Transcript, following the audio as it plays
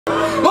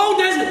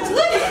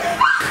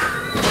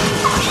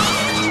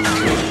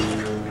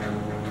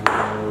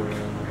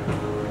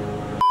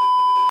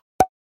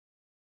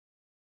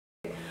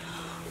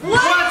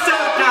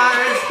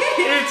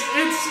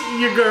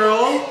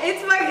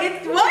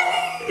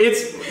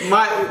It's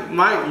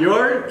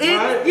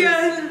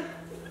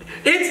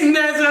It's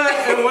NEZZA,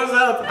 and what's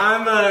up?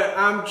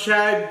 I'm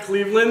Chad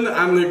Cleveland.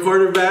 I'm the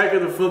quarterback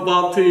of the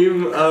football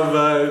team of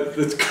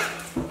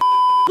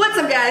What's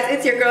up, guys?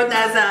 It's your girl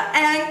NEZZA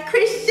and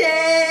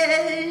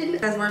Christian.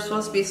 Because we're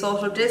supposed to be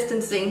social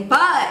distancing,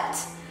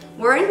 but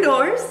we're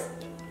indoors.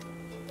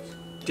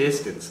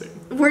 Distancing.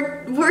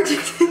 We're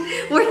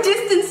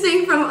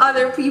distancing from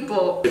other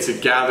people. It's a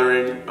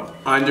gathering of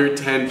under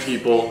 10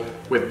 people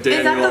with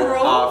Daniel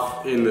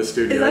off in the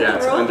studio. Yeah,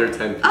 it's under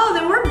 10 people. Oh,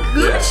 then we're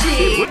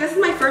Gucci. Yeah. This is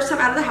my first time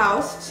out of the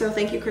house, so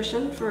thank you,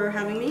 Christian, for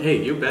having me.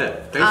 Hey, you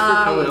bet. Thanks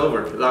for coming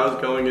over, because I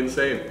was going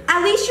insane.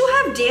 At least you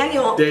have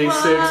Daniel. Day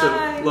 6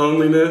 of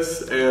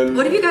loneliness and...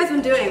 What have you guys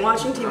been doing?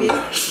 Watching TV?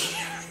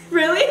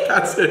 Really?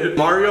 That's it.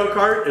 Mario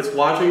Kart is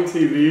watching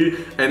TV,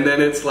 and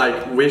then it's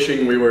like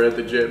wishing we were at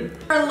the gym.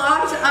 We're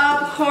locked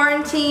up,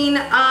 quarantine.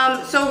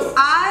 So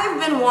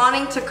I've been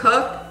wanting to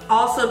cook,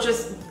 also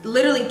just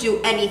literally do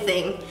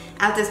anything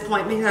at this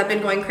point because I've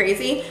been going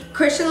crazy.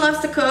 Christian loves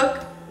to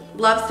cook,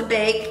 loves to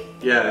bake.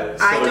 Yeah.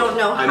 So I don't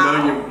know how. I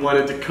know you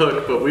wanted to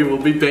cook, but we will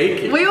be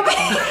baking. We will be.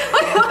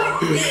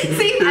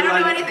 See, I don't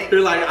know anything.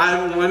 You're like,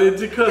 I wanted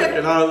to cook,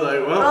 and I was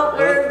like, well,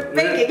 we're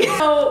baking. Yeah.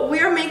 So we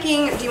are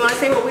making. Do you want to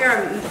say what we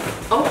are?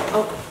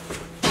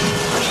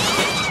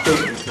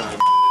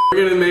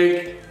 We're gonna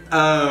make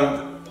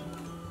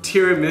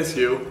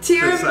tiramisu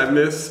because I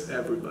miss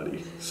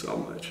everybody so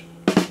much.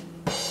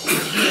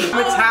 I'm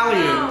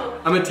Italian.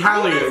 I'm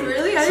Italian. Oh,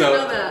 really? I didn't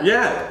know that.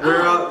 Yeah,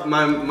 we're all,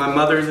 my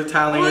mother's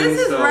Italian. Well, this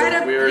is so right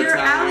up we're your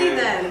alley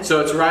Italian. then. So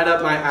it's right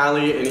up my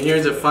alley, and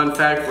here's a fun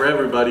fact for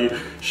everybody.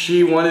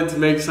 She wanted to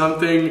make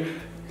something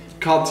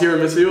called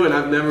tiramisu, and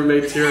I've never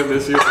made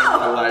tiramisu in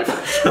my life.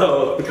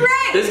 So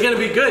it's gonna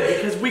be good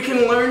because we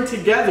can learn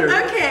together.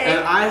 Okay. And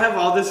I have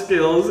all the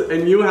skills,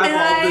 and you have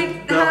all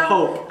the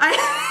hope.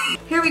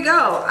 Here we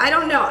go. I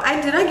don't know.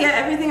 Did I get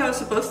everything I was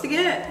supposed to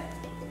get?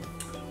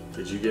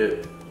 Did you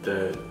get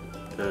the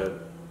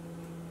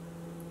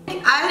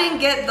I didn't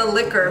get the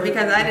liquor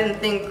because I didn't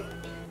think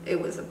it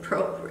was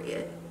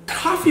appropriate.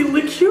 Coffee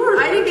liqueur.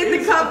 I didn't get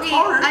the coffee.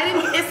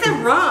 It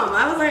said rum.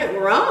 I was like,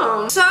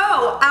 rum. So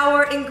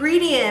our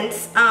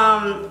ingredients,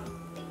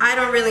 I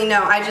don't really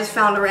know. I just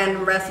found a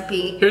random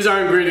recipe. Here's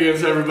our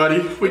ingredients,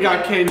 everybody. We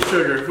got cane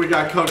sugar, we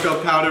got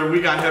cocoa powder, we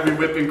got heavy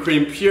whipping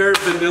cream, pure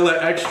vanilla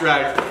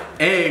extract,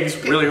 eggs,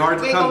 really hard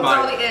to come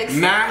by,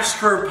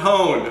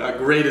 mascarpone, a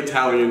great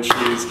Italian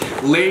cheese,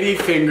 lady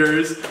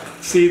fingers.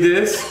 See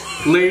this?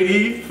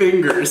 Lady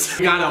fingers.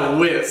 We got a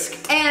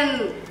whisk.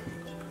 And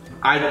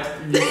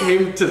you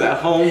came to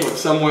that home of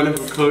someone who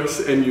cooks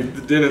and you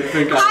didn't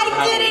think I would have a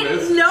whisk. I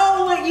didn't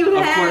know what you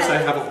had. Of course I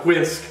have a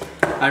whisk.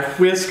 I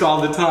whisk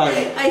all the time.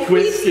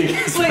 Whisking.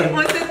 Wait,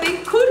 what's the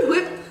thing? Could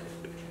whip,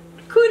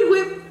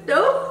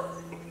 no?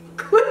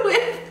 Could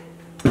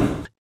whip.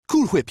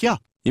 Cool Whip, yeah.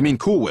 You mean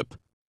Cool Whip?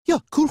 Yeah,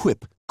 Cool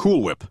Whip.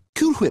 Cool Whip.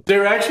 Cool Whip.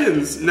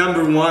 Directions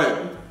number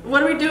 1.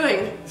 What are we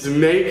doing? To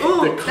make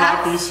the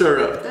coffee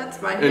syrup.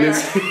 That's my hair.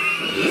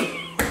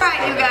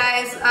 Alright, you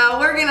guys,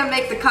 we're gonna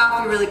make the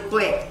coffee really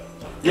quick.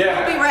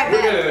 Yeah, we'll be right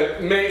back. We're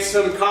gonna make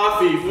some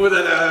coffee.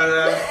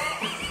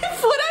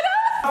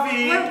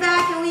 Coffee. We're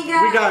back and we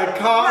got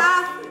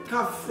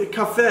coffee. A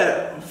cup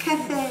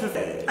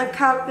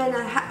and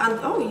a half.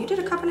 Oh, you did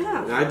a cup and a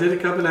half. I did a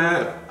cup and a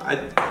half. I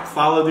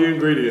followed the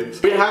ingredients.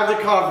 We have the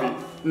coffee.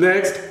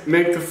 Next,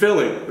 make the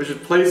filling. We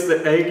should place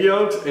the egg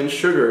yolks and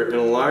sugar in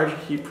a large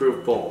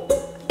heat-proof bowl.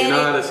 You know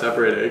how to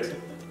separate eggs?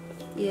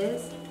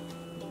 Yes.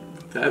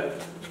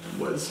 That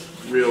was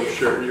real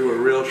sure. You were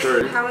real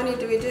sure. How many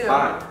do we do?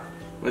 5.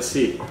 Let's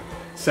see.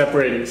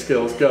 Separating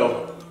skills.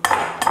 Go.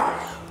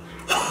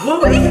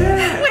 What was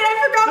that? Wait, I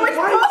forgot which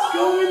bowl.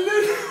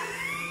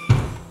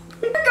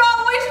 I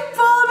forgot which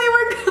bowl they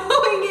were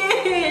going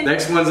in.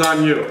 Next one's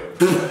on you.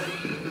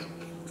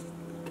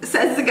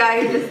 Says the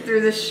guy who just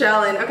threw the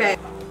shell in. Okay.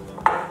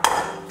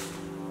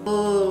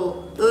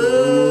 Ooh.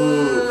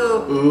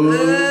 Ooh. Ooh.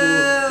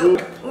 Ooh.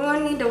 Oh, I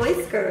need a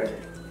whisker.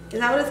 Is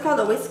that what it's called?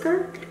 A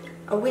whisker?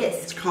 A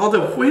whisk. It's called a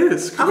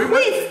whisk. A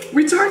whisk.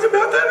 We talked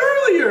about that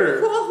earlier.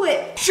 Cool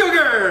Whip.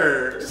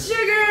 Sugar.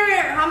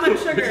 Sugar. How much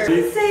sugar?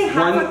 Let's say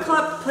half a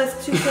cup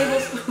plus 2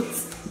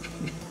 tablespoons.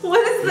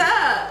 What is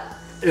that?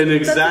 An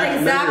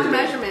exact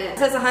measurement. It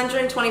says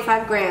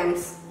 125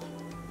 grams.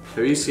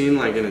 Have you seen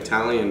like an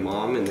Italian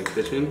mom in the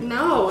kitchen?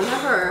 No,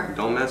 never.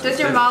 Don't mess with Does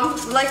your mom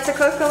like to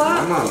cook a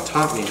lot? My mom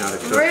taught me how to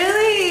cook.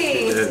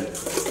 Really? She did.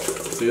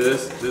 See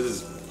this? This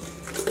is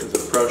a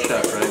pro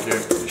chef right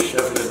here. He's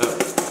shoving it up.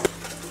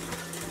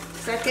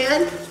 Is that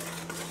good?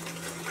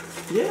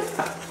 Yeah,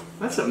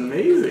 that's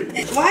amazing.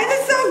 Why is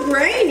it so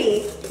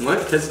grainy? What?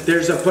 Because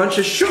there's a bunch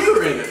of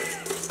sugar in it.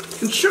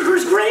 And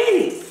sugar's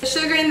grainy. The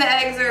sugar and the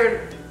eggs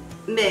are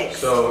mixed.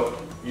 So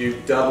you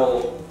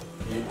double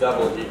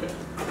heat it.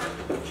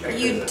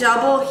 You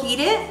double heat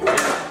it? Yeah.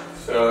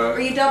 So. Or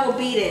you double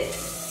beat it?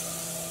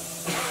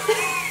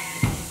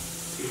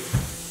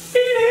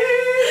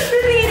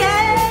 Beat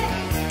it!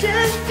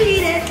 Just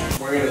beat it!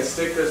 We're gonna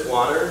stick this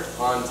water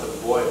onto the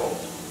boil.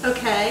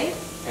 Okay.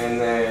 And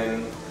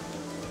then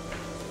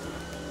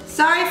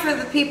Sorry for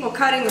the people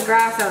cutting the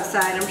grass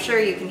outside. I'm sure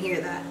you can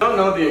hear that. I don't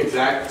know the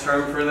exact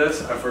term for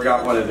this. I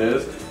forgot what it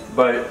is.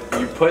 But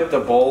you put the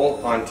bowl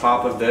on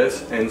top of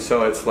this, and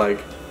so it's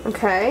like,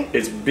 okay,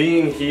 it's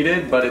being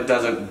heated, but it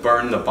doesn't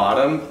burn the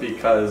bottom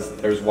because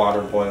there's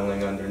water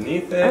boiling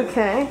underneath it.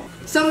 Okay.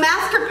 So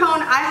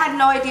mascarpone, I had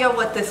no idea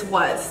what this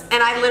was,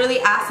 and I literally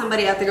asked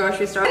somebody at the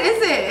grocery store. What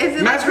is it? Is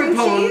it like cream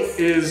cheese?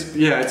 Is,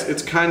 yeah,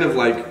 it's kind of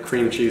like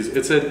cream cheese.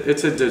 It's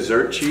a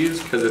dessert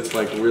cheese because it's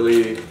like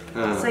really.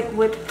 It's like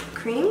whipped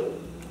cream.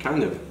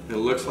 Kind of. It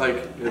looks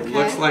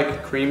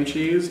like cream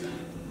cheese,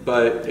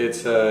 but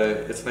it's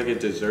like a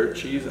dessert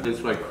cheese. And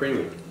it's like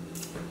creamy.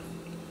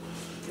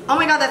 Oh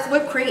my god, that's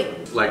whipped cream.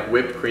 Like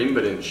whipped cream,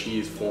 but in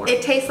cheese form.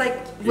 It tastes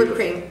like whipped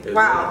cream.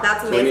 Wow,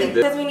 that's amazing.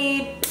 Because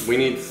we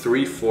need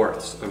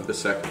 3/4 of the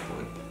second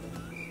one.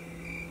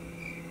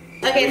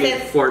 Okay, we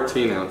need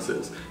 14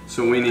 ounces.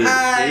 So we need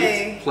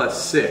 8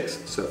 plus 6,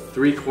 so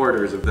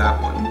 3/4 of that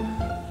one,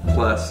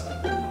 plus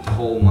a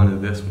whole one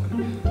of this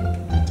one.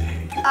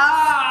 Dang.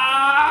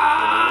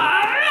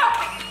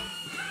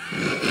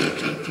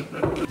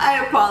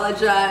 I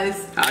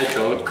apologize. I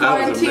don't.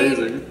 That was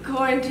amazing.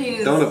 Quarantine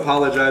is... Don't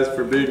apologize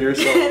for being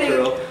yourself,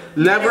 girl.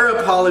 Never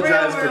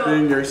apologize for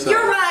being yourself.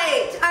 You're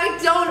right. I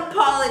don't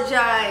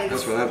apologize.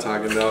 That's what I'm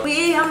talking about.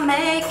 We are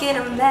making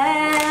a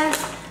mess.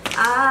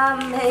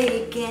 I'm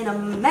making a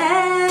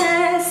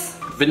mess.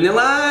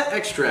 Vanilla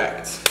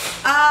extract.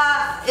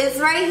 It's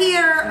right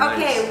here. Nice.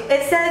 Okay,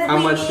 it says how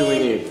much do we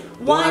need?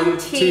 1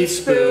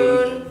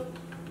 teaspoon.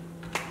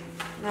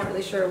 Not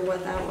really sure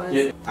what that was.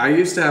 Yeah, I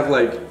used to have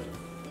like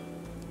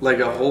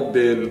a whole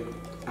bin.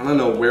 I don't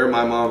know where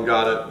my mom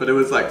got it, but it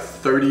was like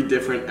 30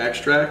 different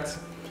extracts.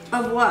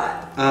 Of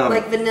what?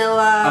 Like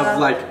vanilla? Of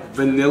like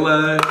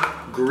vanilla,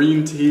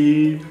 green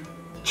tea,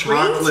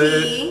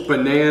 chocolate,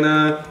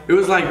 banana. It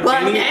was like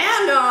any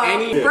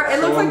it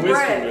looks like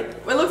bread.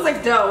 It looks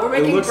like dough. We're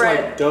making bread. It looks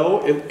like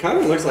dough. It kind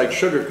of looks like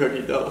sugar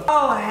cookie dough.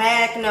 Oh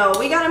heck no!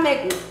 We gotta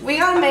make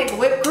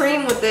whipped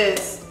cream with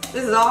this.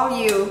 This is all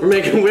you. We're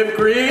making whipped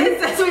cream? It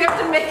says we have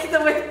to make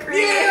the whipped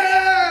cream.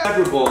 Yeah!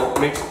 Pepper bowl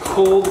makes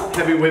cold,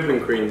 heavy whipping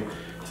cream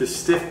to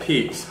stiff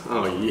peaks.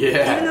 Oh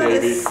yeah,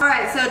 baby.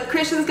 Alright, so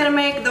Christian's gonna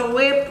make the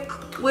whipped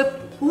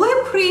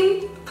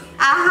cream.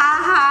 Ah ha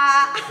ha.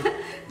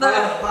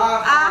 Let's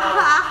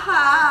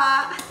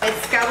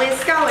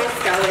go.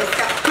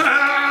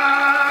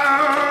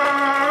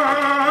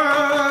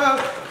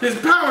 His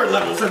power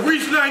levels have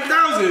reached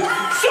 9,000.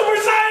 Super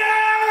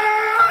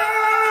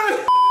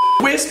Saiyan!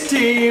 Whisk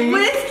team.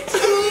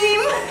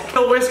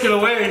 Still whisking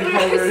away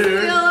over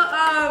here.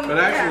 But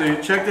actually,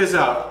 check this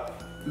out.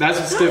 That's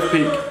a stiff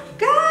peak.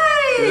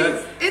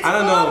 Guys, it's I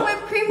don't know.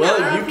 Whipped cream.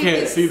 Well, you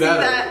can't see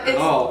that at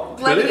all.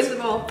 But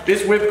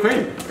it's whipped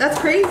cream. That's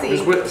crazy.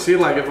 See,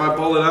 like if I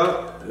pull it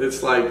out,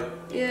 it's like,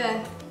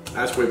 yeah.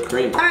 That's whipped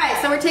cream. All right,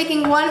 so we're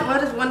taking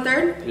what is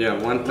 1/3? Yeah,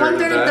 1/3.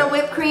 1/3 of the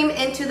whipped cream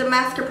into the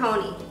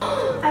mascarpone.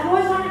 I've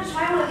always wanted to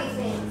try one of these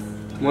things.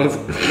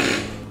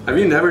 Have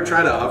you never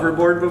tried a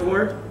hoverboard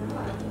before?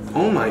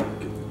 Oh my,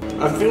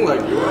 I feel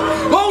like you are.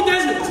 Oh,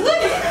 Desmond!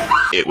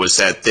 It was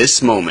at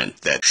this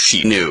moment that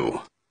she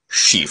knew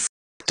she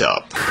f***ed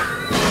up.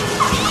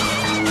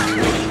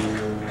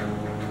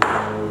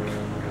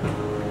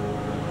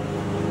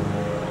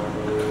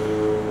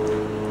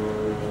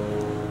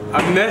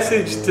 A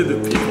message to the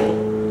people.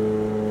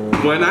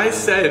 When I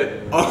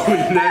said, oh,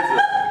 Nezza,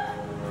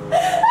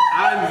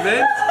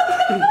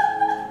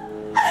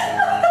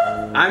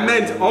 I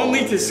meant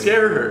only to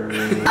scare her.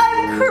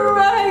 I'm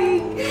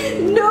crying.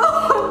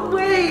 No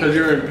way. Because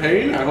you're in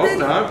pain? I hope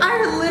not.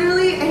 I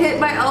literally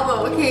hit my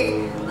elbow.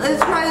 Okay, let's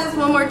try this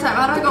one more time.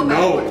 How do I go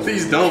backwards? No,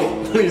 please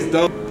don't. Please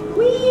don't.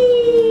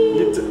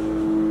 Whee!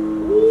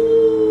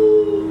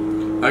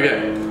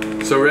 Okay,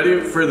 so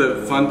ready for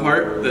the fun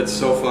part that's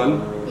so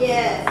fun?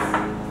 Yes.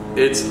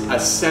 It's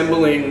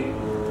assembling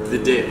the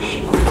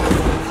dish.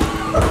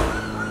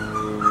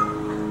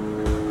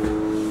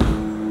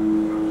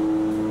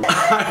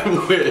 I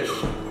wish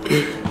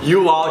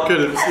you all could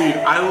have seen.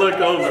 I look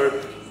over,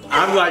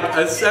 I'm like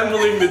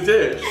assembling the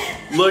dish.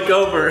 Look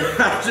over,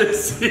 I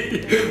just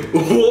see,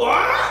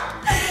 what?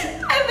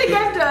 I think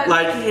I'm done.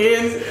 Like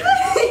hands,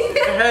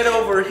 head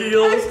over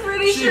heels.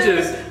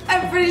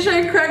 I'm pretty sure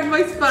I cracked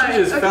my spine. She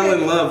just fell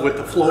in love with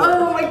the floor.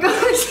 Oh my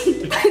gosh.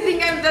 I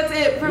think that's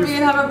it for me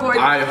and hoverboard.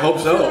 I hope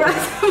so.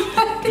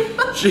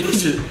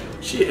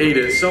 She ate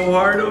it so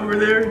hard over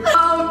there.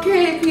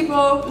 Okay,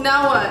 people,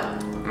 now what?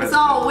 It's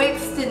all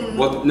waxed and...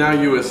 Well, now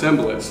you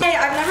assemble it. Hey,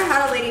 I've never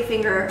had a lady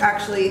finger,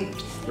 actually.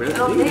 Really? I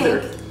don't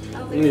think.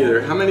 Me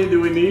neither. How many do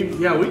we need?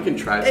 Yeah, we can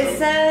try some. It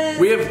says...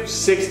 We have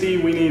 60,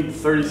 we need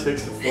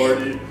 36 to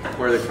 40.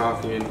 Pour the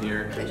coffee in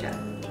here. Good job.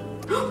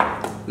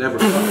 Never.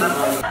 There was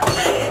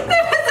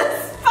a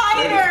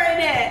spider in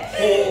it!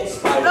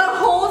 The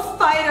whole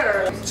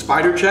spider!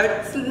 Spider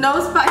check?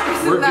 No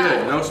spiders We're in that.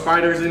 good. No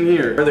spiders in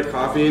here. Pour the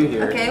coffee in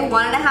here. Okay,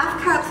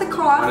 1.5 cups of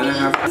coffee.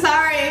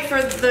 Sorry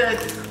for the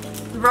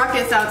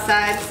ruckus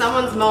outside.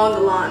 Someone's mowing the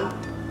lawn.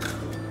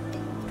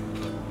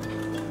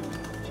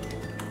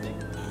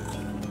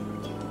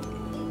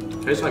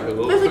 Tastes like a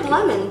little Tastes like cookie.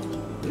 lemon.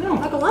 No,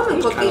 like a lemon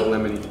it's cookie. kind of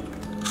lemony.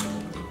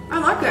 I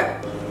like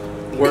it.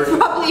 Work. It's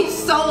probably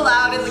so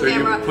loud in the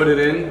camera. You put it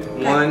in,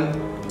 Okay.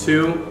 1,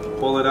 2,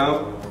 pull it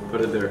out,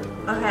 put it there.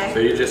 Okay. So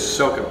you just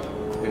soak them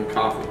in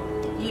coffee.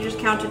 You just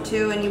count to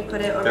 2 and you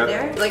put it over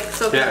there? Like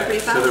soak it pretty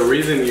fast? So the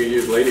reason you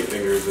use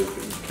ladyfingers is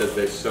because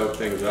they soak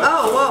things up.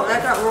 Oh, whoa,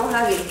 that got real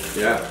heavy.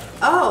 Yeah.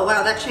 Oh,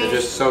 wow, that changed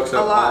It just soaks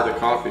up all the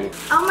coffee.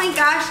 Oh my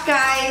gosh,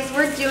 guys,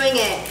 we're doing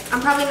it. I'm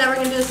probably never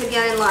gonna do this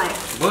again in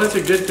life. Well, it's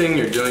a good thing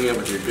you're doing it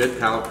with your good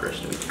pal,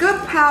 Christian. Good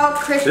pal,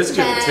 Christian. This is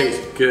gonna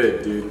taste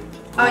good, dude.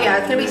 Oh yeah,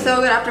 it's gonna be so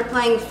good after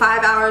playing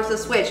 5 hours of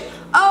Switch.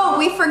 Oh,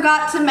 we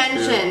forgot to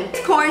mention, it's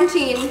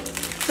quarantine,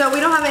 so we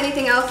don't have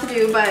anything else to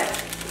do, but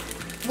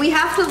we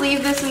have to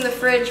leave this in the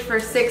fridge for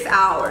 6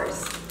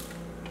 hours.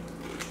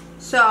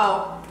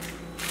 So,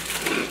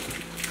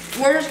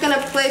 we're just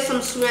gonna play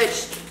some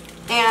Switch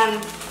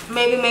and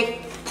maybe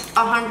make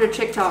 100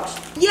 TikToks.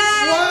 Yay!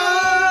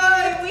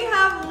 What? We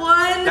have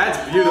one That's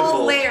beautiful.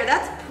 whole layer.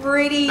 That's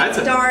pretty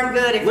darn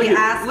good if you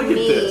ask me. Look at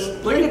this.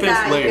 Look at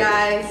that layer. You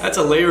guys. That's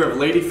a layer of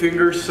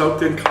ladyfingers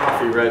soaked in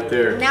coffee right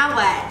there. Now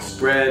what?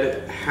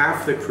 Spread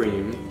half the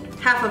cream.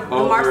 Half of the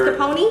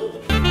mascarpone?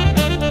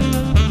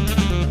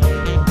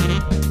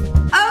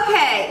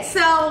 Okay,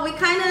 so we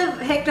kind of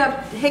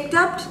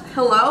hiccuped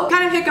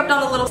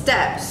on a little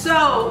step.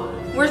 So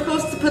we're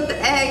supposed to put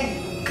the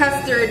egg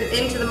custard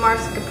into the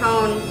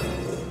mascarpone.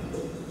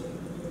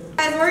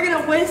 And we're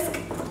gonna whisk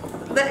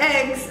the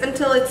eggs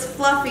until it's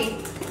fluffy.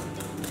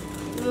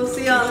 We'll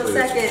see y'all in a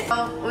second.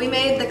 Oh, we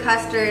made the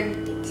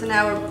custard, so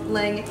now we're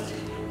laying it.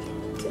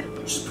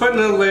 Just putting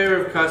a layer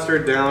of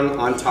custard down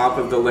on top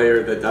of the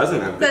layer that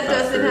doesn't have the custard.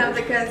 That doesn't have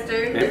the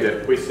custard. Saved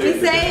it. We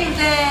saved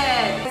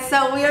it.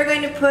 So we are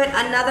going to put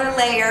another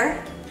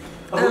layer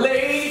of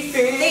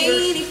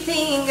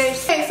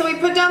ladyfingers. Okay, so we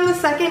put down the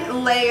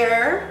second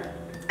layer,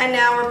 and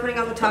now we're putting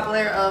on the top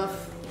layer of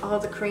all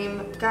the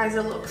cream. Guys,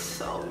 it looks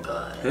so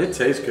good. It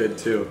tastes good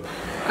too.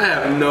 I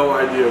have no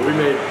idea. We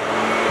made...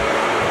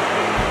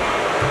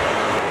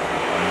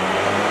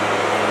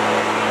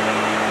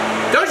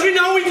 Don't you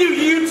know we do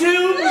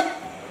YouTube?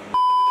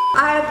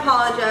 I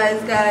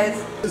apologize,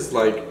 guys. This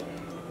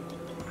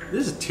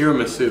is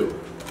tiramisu,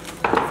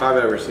 if I've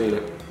ever seen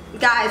it.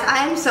 Guys,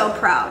 I am so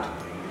proud.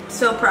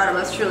 So proud of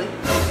us, truly.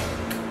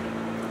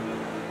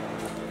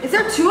 Is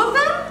there 2 of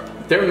them?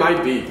 There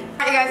might be.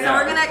 Alright guys, so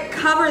we're gonna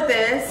cover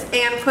this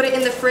and put it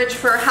in the fridge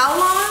for how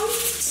long?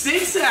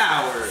 6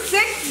 hours.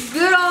 6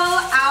 good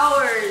old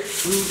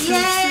hours.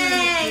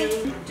 Yay!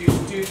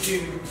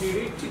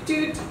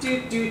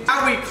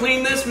 Now we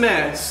clean this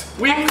mess.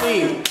 We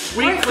clean.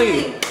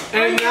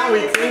 And now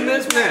we clean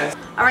this mess.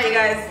 Alright you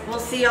guys, we'll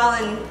see y'all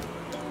in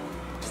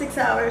 6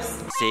 hours.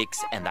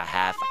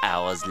 6.5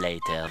 hours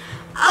later.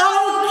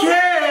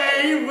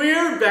 Okay,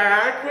 we're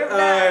back.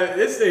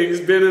 This thing's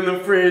been in the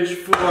fridge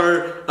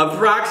for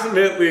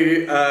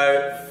approximately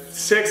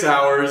 6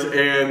 hours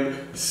and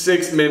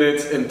 6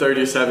 minutes and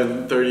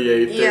 37,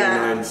 38,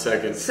 39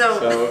 seconds.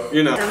 So,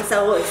 you know. I'm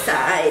so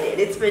excited.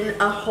 It's been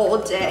a whole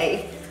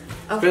day.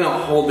 It's been a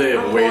whole day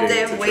of waiting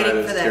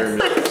for this.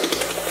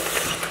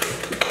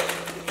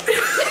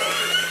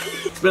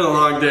 It's been a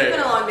long day. It's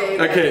been a long day.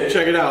 Okay,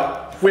 check it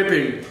out.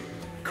 Whipping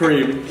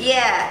cream.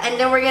 Yeah, and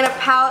then we're gonna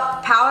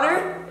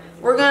powder.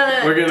 We're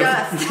gonna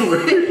dust.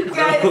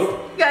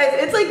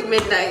 guys, it's like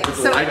midnight.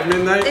 It's like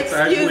midnight? It's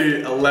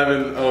actually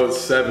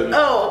 11:07.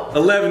 Oh.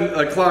 11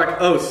 o'clock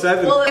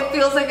 07. Well, it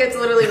feels like it's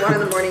literally 1 in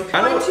the morning.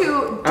 I don't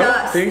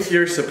think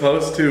you're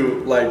supposed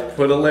to like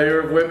put a layer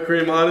of whipped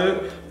cream on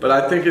it, but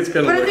I think it's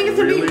gonna look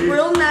gonna be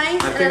real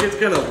nice. I think it's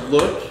gonna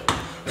look.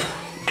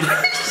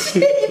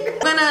 We're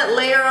gonna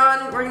layer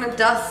on, we're gonna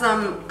dust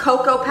some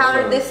cocoa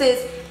powder. This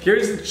is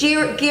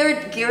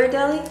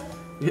Ghirardelli?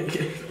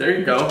 There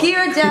you go.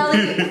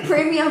 Ghirardelli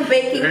premium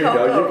baking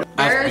cocoa.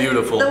 That's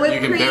beautiful. You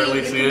can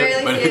barely see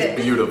it, but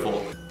it's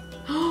beautiful.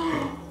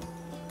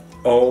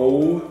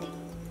 Oh.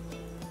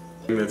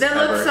 That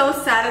looks so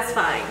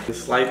satisfying. The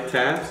slight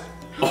taps.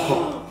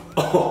 Oh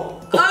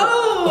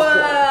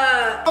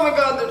my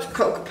god, there's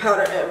cocoa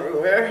powder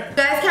everywhere. You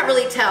guys can't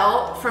really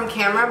tell from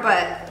camera,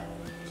 but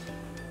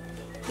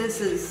this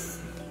is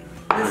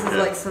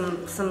like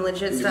some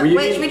legit stuff.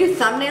 Wait, should we do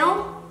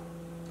thumbnail?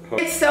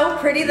 It's so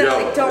pretty that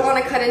I don't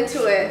want to cut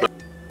into it.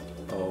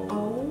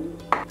 Oh.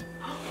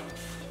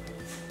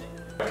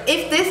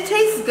 If this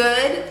tastes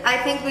good, I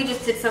think we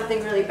just did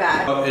something really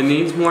bad. It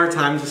needs more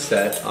time to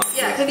set.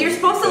 Yeah, because you're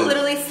supposed to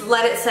literally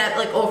let it set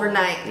like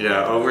overnight.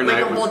 Yeah,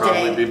 overnight like a whole would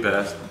probably day. be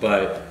best,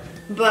 but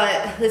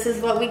this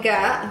is what we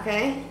got,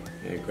 okay?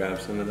 Yeah, grab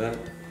some of that.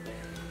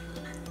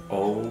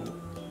 Oh,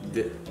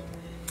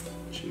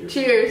 cheers.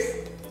 Cheers.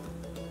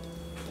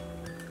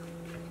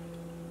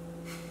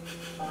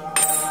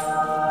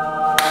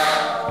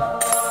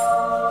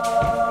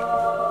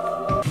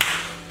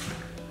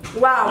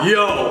 Wow.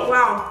 Yo.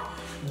 Wow.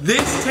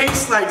 This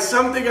tastes like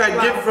something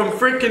I'd get from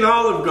freaking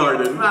Olive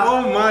Garden. Wow.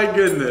 Oh my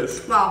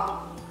goodness.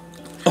 Wow.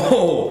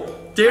 Oh,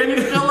 Daniel.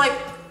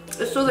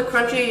 It's still the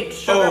crunchy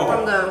sugar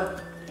from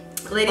the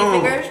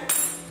ladyfingers.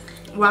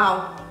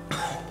 Wow.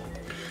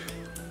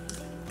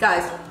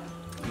 Guys.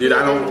 Dude,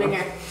 I don't.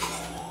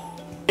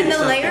 And the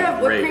layer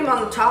of whipped cream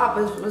on the top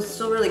was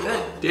still really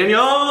good.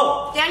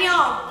 Daniel!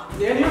 Daniel!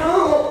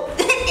 Daniel!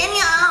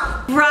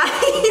 Daniel!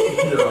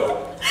 Right?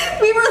 No.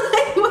 We were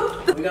like,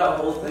 what the? We got a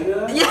whole thing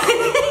of that?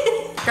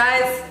 Yeah.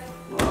 Guys,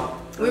 Wow.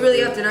 we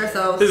really upped it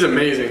ourselves. This is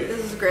amazing.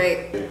 This is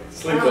great.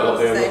 Sleep well,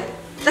 Daniel.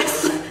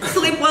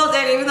 Sleep well,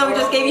 Danny, even though we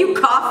just gave you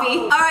coffee.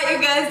 Alright, you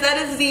guys, that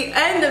is the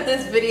end of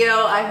this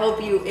video. I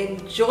hope you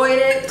enjoyed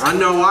it. I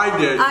know I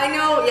did. I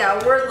know,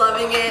 yeah, we're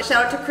loving it.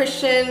 Shout out to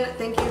Christian.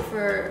 Thank you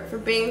for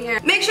being here.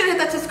 Make sure to hit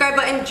that subscribe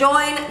button,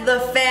 join the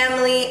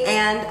family,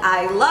 and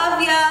I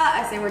love ya.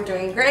 I say we're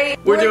doing great.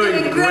 We're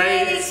doing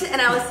great. And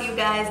I will see you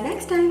guys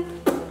next time.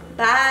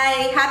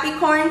 Bye. Happy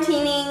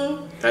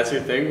quarantining. That's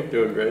your thing? We're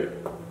doing great.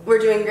 We're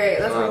doing great.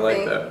 That's Oh, my I like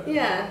thing. that.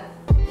 Yeah.